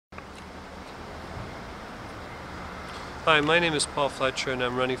Hi, my name is Paul Fletcher and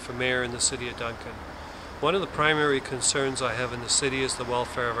I'm running for mayor in the city of Duncan. One of the primary concerns I have in the city is the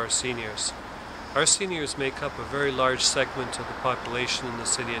welfare of our seniors. Our seniors make up a very large segment of the population in the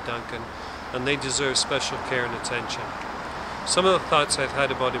city of Duncan, and they deserve special care and attention. Some of the thoughts I've had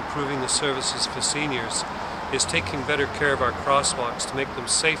about improving the services for seniors is taking better care of our crosswalks to make them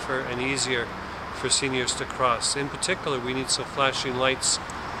safer and easier for seniors to cross. In particular, we need some flashing lights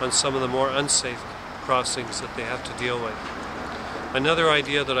on some of the more unsafe crossings that they have to deal with. Another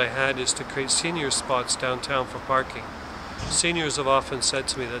idea that I had is to create senior spots downtown for parking. Seniors have often said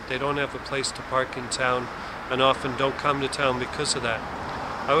to me that they don't have a place to park in town and often don't come to town because of that.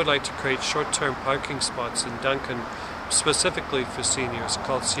 I would like to create short-term parking spots in Duncan specifically for seniors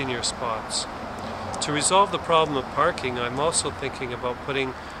called senior spots. To resolve the problem of parking, I'm also thinking about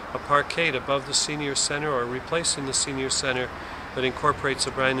putting a parkade above the senior center or replacing the senior center that incorporates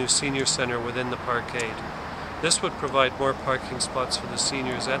a brand new senior center within the parkade. This would provide more parking spots for the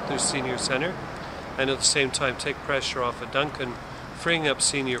seniors at their senior center and at the same time take pressure off of Duncan, freeing up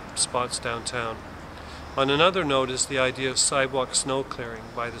senior spots downtown. On another note is the idea of sidewalk snow clearing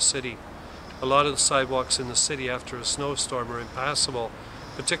by the city. A lot of the sidewalks in the city after a snowstorm are impassable,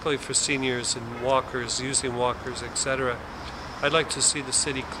 particularly for seniors and walkers, using walkers, etc. I'd like to see the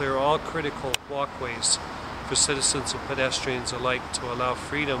city clear all critical walkways for citizens and pedestrians alike to allow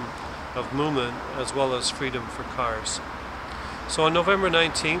freedom of movement as well as freedom for cars. So on November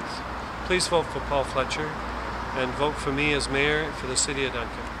 19th, please vote for Paul Fletcher and vote for me as mayor for the city of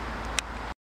Duncan.